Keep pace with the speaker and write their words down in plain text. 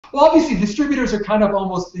Well, obviously, distributors are kind of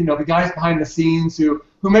almost, the guys behind the scenes who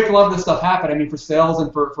make a lot of this stuff happen. I mean, for sales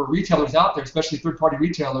and for retailers out there, especially third-party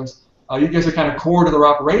retailers, you guys are kind of core to their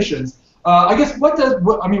operations. I guess what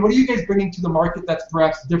are you guys bringing to the market that's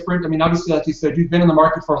perhaps different? I mean, obviously, like you said, you've been in the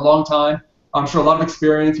market for a long time. I'm sure a lot of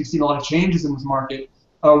experience. You've seen a lot of changes in this market.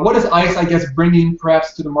 What is ICE, I guess, bringing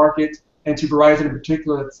perhaps to the market and to Verizon in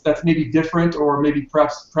particular that's maybe different or maybe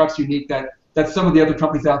perhaps unique that some of the other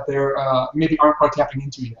companies out there maybe aren't quite tapping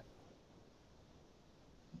into yet?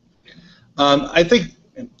 I think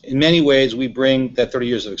in many ways we bring that 30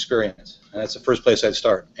 years of experience, and that's the first place I'd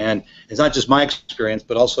start. And it's not just my experience,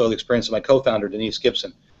 but also the experience of my co-founder, Denise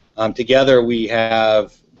Gibson. Together we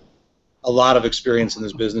have a lot of experience in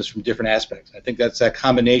this business from different aspects. I think that's that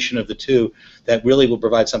combination of the two that really will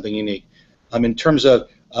provide something unique. In terms of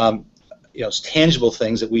tangible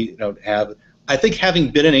things that we have, I think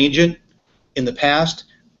having been an agent in the past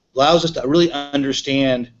allows us to really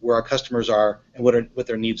understand where our customers are and what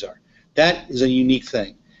their needs are. That is a unique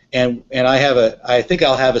thing, and I think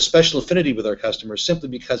I'll have a special affinity with our customers simply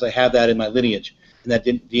because I have that in my lineage, in that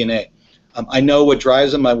DNA. I know what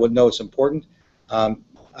drives them. I would know it's important.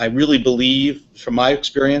 I really believe, from my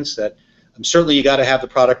experience, that certainly you got to have the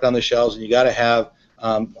product on the shelves and you got to have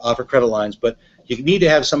offer credit lines, but you need to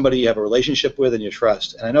have somebody you have a relationship with and you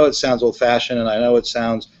trust. And I know it sounds old-fashioned and I know it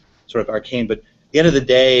sounds sort of arcane, but at the end of the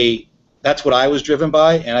day, that's what I was driven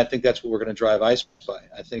by, and I think that's what we're going to drive ICE by.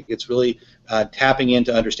 I think it's really tapping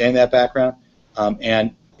into understanding that background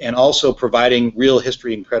and also providing real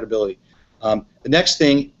history and credibility. The next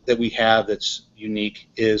thing that we have that's unique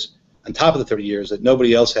is, on top of the 30 years that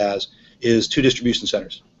nobody else has, is 2 distribution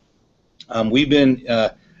centers. We've been,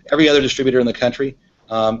 every other distributor in the country,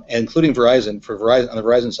 including Verizon, on the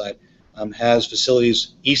Verizon side, has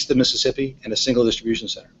facilities east of Mississippi and a single distribution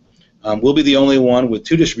center. We'll be the only one with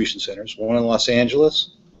 2 distribution centers, one in Los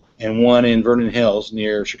Angeles and one in Vernon Hills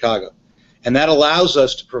near Chicago. And that allows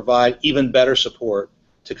us to provide even better support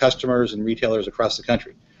to customers and retailers across the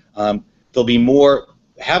country. There'll be more.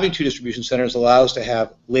 Having 2 distribution centers allows us to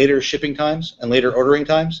have later shipping times and later ordering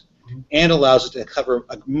times, and allows us to cover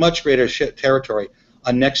a much greater territory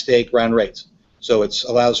on next day ground rates. So it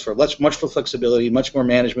allows for much more flexibility, much more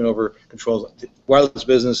management over controls. The wireless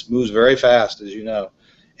business moves very fast, as you know,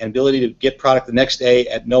 and ability to get product the next day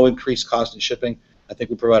at no increased cost in shipping, I think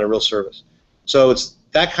we provide a real service. So it's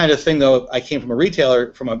that kind of thing, though. I came from a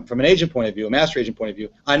retailer, from an agent point of view, a master agent point of view.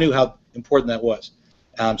 I knew how important that was.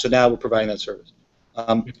 So now we're providing that service.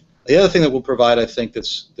 The other thing that we'll provide, I think,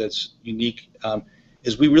 that's unique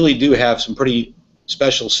is we really do have some pretty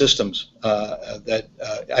special systems,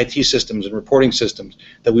 IT systems and reporting systems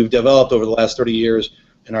that we've developed over the last 30 years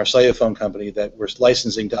in our cellular phone company that we're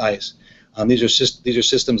licensing to ICE. These are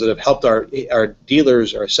systems that have helped our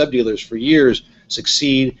dealers, our sub-dealers for years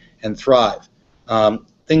succeed and thrive.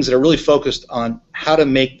 Things that are really focused on how to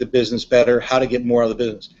make the business better, how to get more out of the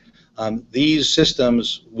business. These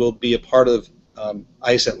systems will be a part of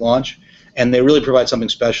ICE at launch, and they really provide something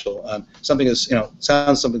special. Something is,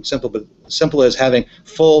 sounds something simple, but simple as having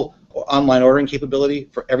full online ordering capability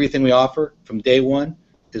for everything we offer from day one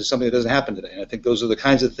is something that doesn't happen today. And I think those are the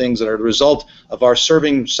kinds of things that are the result of our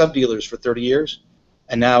serving sub-dealers for 30 years,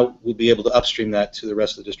 and now we'll be able to upstream that to the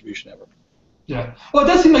rest of the distribution network. Yeah, well, it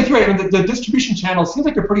does seem like you're right. I mean, the distribution channel seems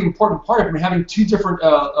like a pretty important part of having 2 different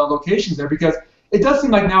locations there, because it does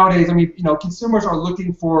seem like nowadays, I mean, consumers are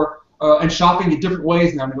looking for and shopping in different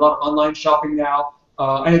ways now. I mean, a lot of online shopping now,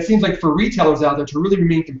 and it seems like for retailers out there to really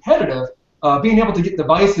remain competitive, being able to get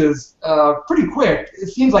devices pretty quick, it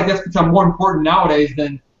seems like that's become more important nowadays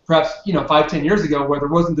than perhaps 5-10 years ago, where there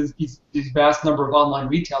wasn't these vast number of online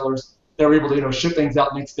retailers that were able to ship things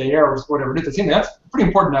out next day or whatever it is. It seems like that's a pretty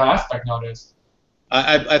important aspect nowadays.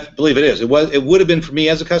 I believe it is. It would have been for me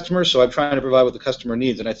as a customer, so I'm trying to provide what the customer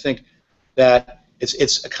needs, and I think that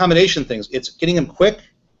it's a combination of things. It's getting them quick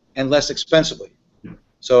and less expensively.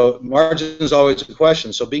 So margin is always a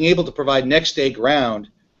question. So being able to provide next day ground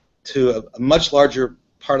to a much larger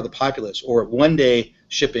part of the populace, or one-day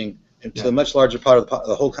shipping to a much larger part of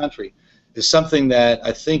the whole country, is something that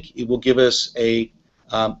I think it will give us a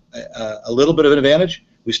little bit of an advantage.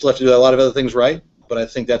 We still have to do a lot of other things right, but I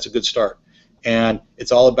think that's a good start. And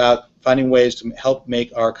it's all about finding ways to help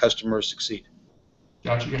make our customers succeed.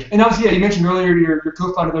 Gotcha. And obviously, you mentioned earlier your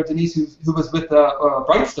co-founder there, Denise, who was with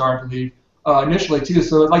Brightstar, I believe, initially too.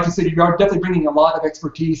 So, like you said, you are definitely bringing a lot of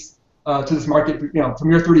expertise to this market,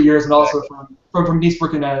 from your 30 years, and also from Denise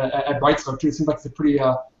working at Brightstar too. It seems like it's a pretty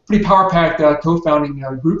power-packed co-founding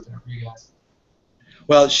group there for you guys.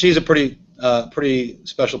 Well, she's a pretty pretty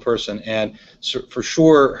special person, and so for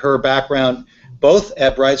sure her background, both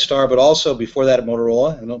at Brightstar, but also before that at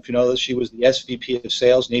Motorola. I don't know if you know this. She was the SVP of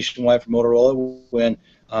Sales nationwide for Motorola when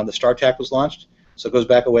the StarTAC was launched. So it goes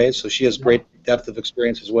back a ways. So she has great depth of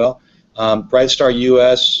experience as well. Brightstar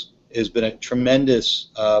US has been a tremendous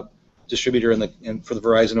distributor for the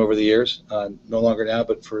Verizon over the years. No longer now,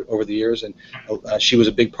 but for over the years, and she was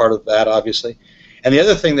a big part of that, obviously. And the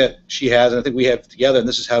other thing that she has, and I think we have together, and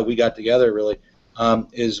this is how we got together really,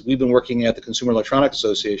 is we've been working at the Consumer Electronics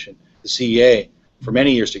Association, the CEA, for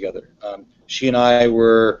many years together. She and I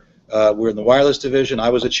were in the wireless division. I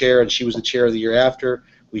was a chair, and she was the chair the year after.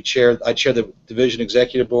 I chaired the division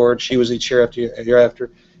executive board. She was the chair a year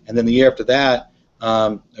after, and then the year after that,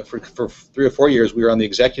 for 3 or 4 years, we were on the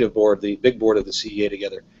executive board, the big board of the CEA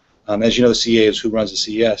together. As you know, the CEA is who runs the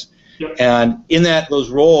CES. Yep. And in those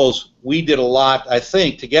roles, we did a lot, I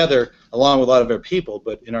think, together, along with a lot of our people,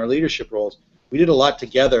 but in our leadership roles, we did a lot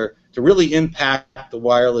together to really impact the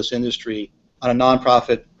wireless industry on a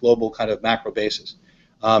nonprofit, global kind of macro basis.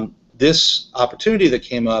 This opportunity that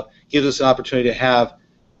came up gives us an opportunity to have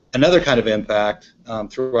another kind of impact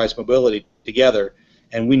through ICE Mobility together,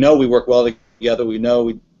 and we know we work well together. We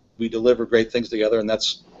know we deliver great things together, and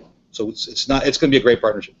it's going to be a great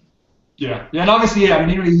partnership. Yeah, and obviously, I mean,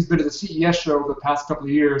 anybody who's been to the CES show over the past couple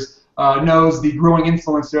of years knows the growing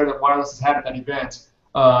influence there that wireless has had at that event.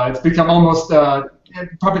 It's become almost,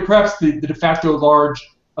 probably perhaps the de facto large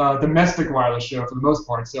domestic wireless show for the most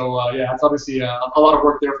part. So yeah, it's obviously a lot of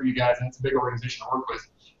work there for you guys, and it's a big organization to work with.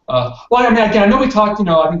 Well, I mean, again, I know we talked,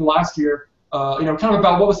 I think last year, kind of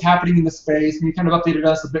about what was happening in the space, and you kind of updated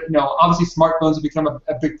us a bit. Obviously smartphones have become a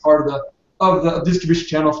big part of the distribution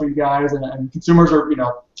channel for you guys, and consumers are,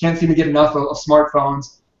 can't seem to get enough of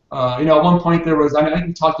smartphones. At one point there was, I think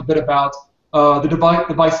we talked a bit about the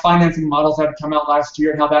device financing models that had come out last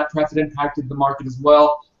year and how that perhaps had impacted the market as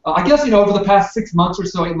well. I guess, over the past 6 months or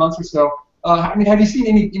so, 8 months or so, I mean, have you seen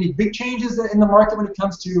any big changes in the market when it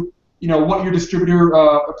comes to, what your distributor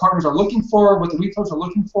partners are looking for, what the retailers are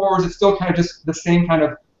looking for, or is it still kind of just the same kind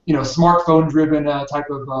of, smartphone-driven type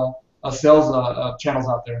of sales channels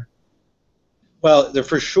out there? Well,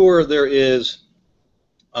 for sure there is.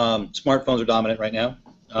 Smartphones are dominant right now,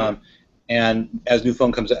 and as new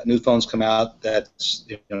phones come out, that's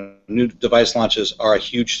new device launches are a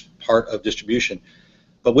huge part of distribution.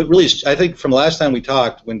 But what really, I think, from the last time we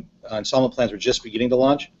talked, when installment plans were just beginning to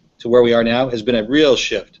launch, to where we are now, has been a real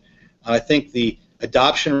shift. I think the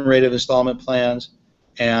adoption rate of installment plans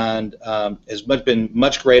has been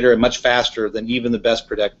much greater and much faster than even the best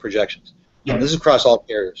projections. Yeah. This is across all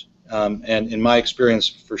carriers, and in my experience,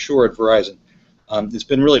 for sure at Verizon, it's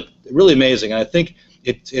been really amazing. And I think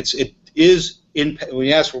it is when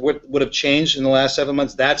you ask for what would have changed in the last 7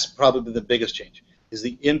 months, that's probably the biggest change, is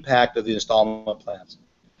the impact of the installment plans,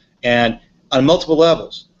 and on multiple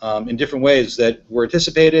levels, in different ways that were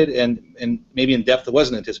anticipated and maybe in depth that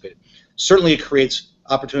wasn't anticipated. Certainly, it creates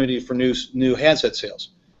opportunity for new handset sales,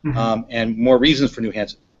 and more reasons for new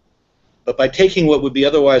handsets. But by taking what would be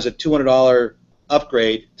otherwise a $200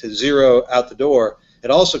 upgrade to zero out the door,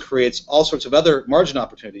 it also creates all sorts of other margin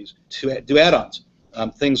opportunities to do add-ons.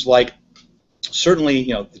 Things like certainly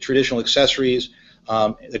the traditional accessories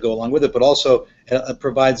that go along with it, but also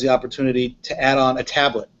provides the opportunity to add on a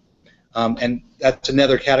tablet. And that's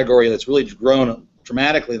another category that's really grown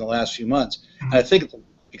dramatically in the last few months. And I think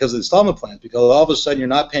because of the installment plans, because all of a sudden you're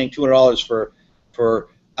not paying $200 for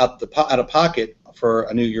out of pocket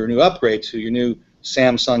for your new upgrade to your new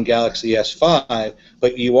Samsung Galaxy S5,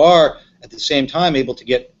 but you are at the same time able to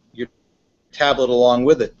get your tablet along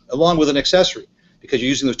with it, along with an accessory, because you're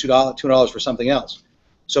using those $200 for something else.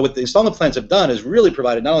 So what the installment plans have done is really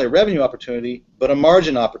provided not only a revenue opportunity, but a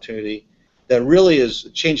margin opportunity that really is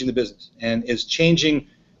changing the business and is changing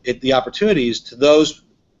the opportunities to those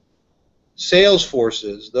sales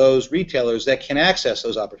forces, those retailers that can access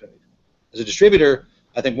those opportunities. As a distributor,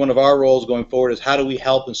 I think one of our roles going forward is how do we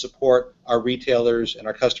help and support our retailers and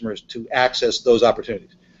our customers to access those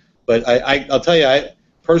opportunities. But I'll tell you,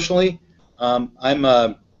 personally, I'm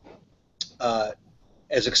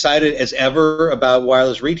as excited as ever about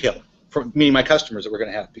wireless retail, for me and my customers that we're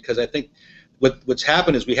going to have, because I think what's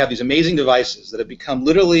happened is we have these amazing devices that have become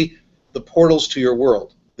literally the portals to your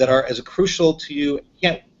world that are as crucial to you. You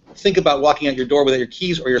can't think about walking out your door without your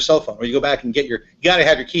keys or your cell phone, or you go back and you got to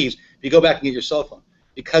have your keys, but you go back and get your cell phone,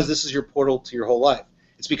 because this is your portal to your whole life.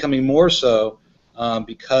 It's becoming more so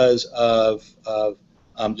because of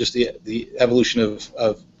just the evolution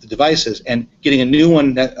of the devices, and getting a new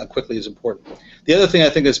one that quickly is important. The other thing I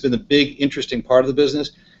think that's been the big interesting part of the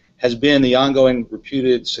business has been the ongoing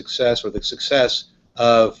reputed success, or the success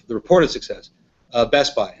of the reported success of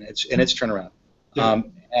Best Buy and its turnaround. Yeah.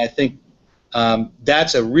 And I think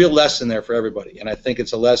that's a real lesson there for everybody. And I think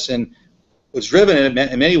it's a lesson. What's driven it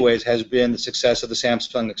in many ways has been the success of the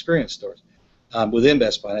Samsung Experience stores within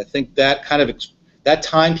Best Buy. And I think that that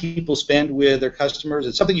time people spend with their customers,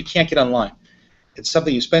 it's something you can't get online. It's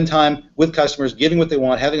something you spend time with customers, giving what they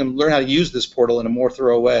want, having them learn how to use this portal in a more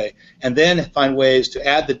thorough way, and then find ways to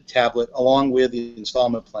add the tablet along with the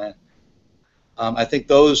installment plan. I think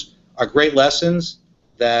those are great lessons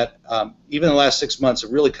that even in the last 6 months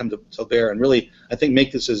have really come to bear, and really, I think,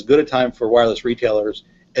 make this as good a time for wireless retailers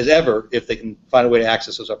as ever if they can find a way to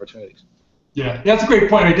access those opportunities. Yeah, that's a great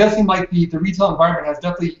point. It does seem like the retail environment has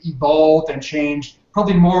definitely evolved and changed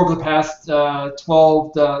probably more over the past 9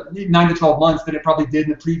 to 12 months than it probably did in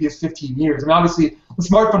the previous 15 years. I mean, obviously, the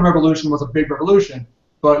smartphone revolution was a big revolution,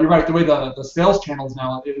 but you're right, the way the sales channels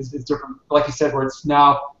now is different. Like you said, where it's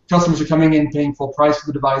now customers are coming in paying full price for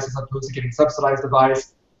the device as opposed to getting subsidized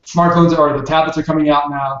device. Smartphones or the tablets are coming out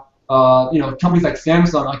now. Companies like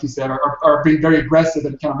Samsung, like you said, are being very aggressive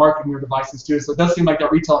in kind of marketing their devices too. So it does seem like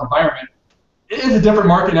that retail environment is a different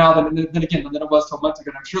market now than it was 12 months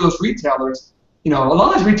ago. And I'm sure those retailers, a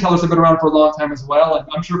lot of these retailers have been around for a long time as well, and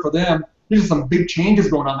I'm sure for them, there's just some big changes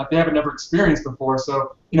going on that they haven't never experienced before.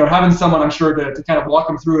 So, having someone, I'm sure, to kind of walk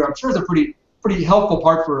them through it, I'm sure is a pretty helpful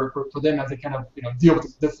part for them as they kind of, deal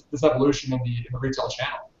with this evolution in the retail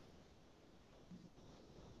channel.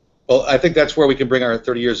 Well, I think that's where we can bring our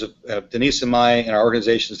 30 years of Denise and my and our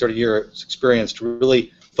organization's 30 years experience to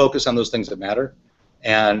really focus on those things that matter,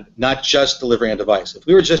 and not just delivering a device. If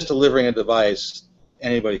we were just delivering a device,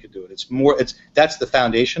 anybody could do it. That's the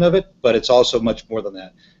foundation of it, but it's also much more than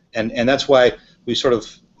that. And that's why we sort of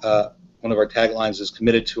one of our taglines is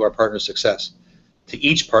committed to our partner's success, to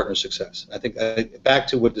each partner's success. I think back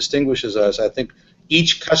to what distinguishes us. I think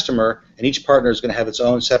each customer and each partner is going to have its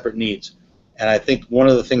own separate needs, and I think one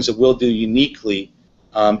of the things that we'll do uniquely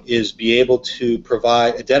is be able to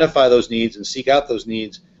identify those needs and seek out those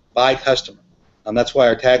needs by customer. That's why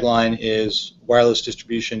our tagline is wireless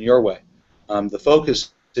distribution your way. The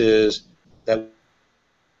focus is that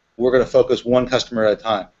we're going to focus one customer at a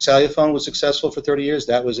time. Celluphone was successful for 30 years.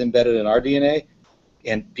 That was embedded in our DNA.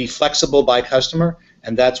 And be flexible by customer,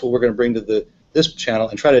 and that's what we're going to bring to this channel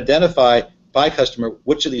and try to identify by customer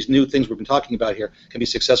which of these new things we've been talking about here can be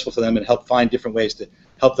successful for them and help find different ways to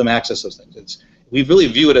help them access those things. We really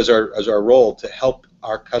view it as our role to help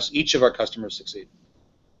each of our customers succeed.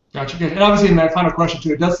 Gotcha. And obviously, in my final question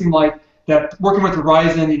too, it does seem like that working with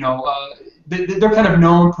Verizon, they're kind of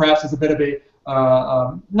known perhaps as a bit of a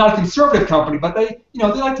not a conservative company, but they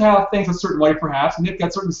like to have things a certain way perhaps, and they've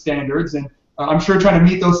got certain standards, and I'm sure trying to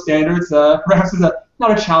meet those standards perhaps is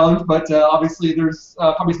not a challenge, but obviously there's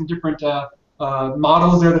probably some different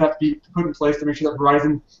models there that have to be put in place to make sure that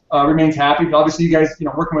Verizon remains happy. But obviously, you guys,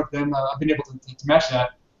 working with them, have been able to match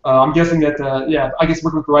that. I'm guessing that, I guess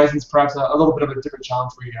working with Verizon is perhaps a little bit of a different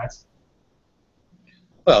challenge for you guys.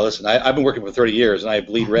 Well, listen, I've been working for 30 years, and I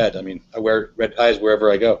bleed red. I mean, I wear red ties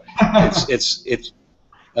wherever I go. It's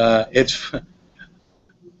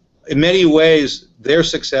in many ways their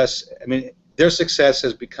success. I mean, their success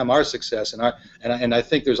has become our success, and I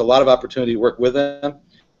think there's a lot of opportunity to work with them.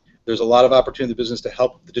 There's a lot of opportunity in the business to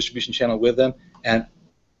help the distribution channel with them, and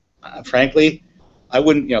frankly, I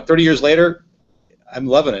wouldn't. 30 years later, I'm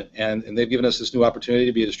loving it, and they've given us this new opportunity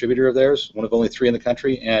to be a distributor of theirs, one of only 3 in the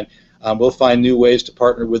country, and we'll find new ways to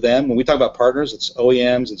partner with them. When we talk about partners, it's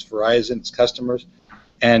OEMs, it's Verizon, it's customers,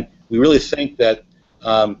 and we really think that,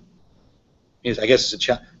 I guess it's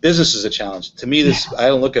business is a challenge. To me, I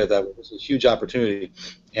don't look at it that way. It's a huge opportunity,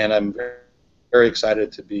 and I'm very, very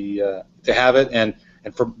excited to have it, and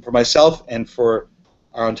for myself and for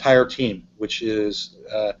our entire team, which is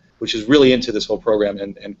really into this whole program,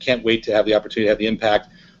 and can't wait to have the opportunity to have the impact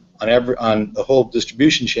on the whole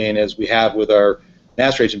distribution chain as we have with our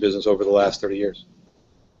master agent business over the last 30 years.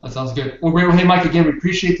 That sounds good. Well, great. Well, hey, Mike, again, we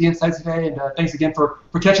appreciate the insights today, and thanks again for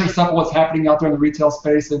catching us up on what's happening out there in the retail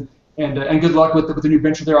space, and good luck with the new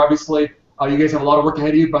venture there. Obviously, you guys have a lot of work ahead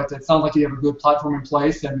of you, but it sounds like you have a good platform in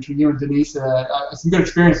place, and between you and Denise, some good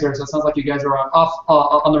experience there, so it sounds like you guys are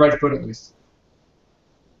on the right foot at least.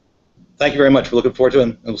 Thank you very much. We're looking forward to it,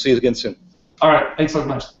 and we'll see you again soon. All right. Thanks so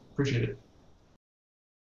much. Appreciate it.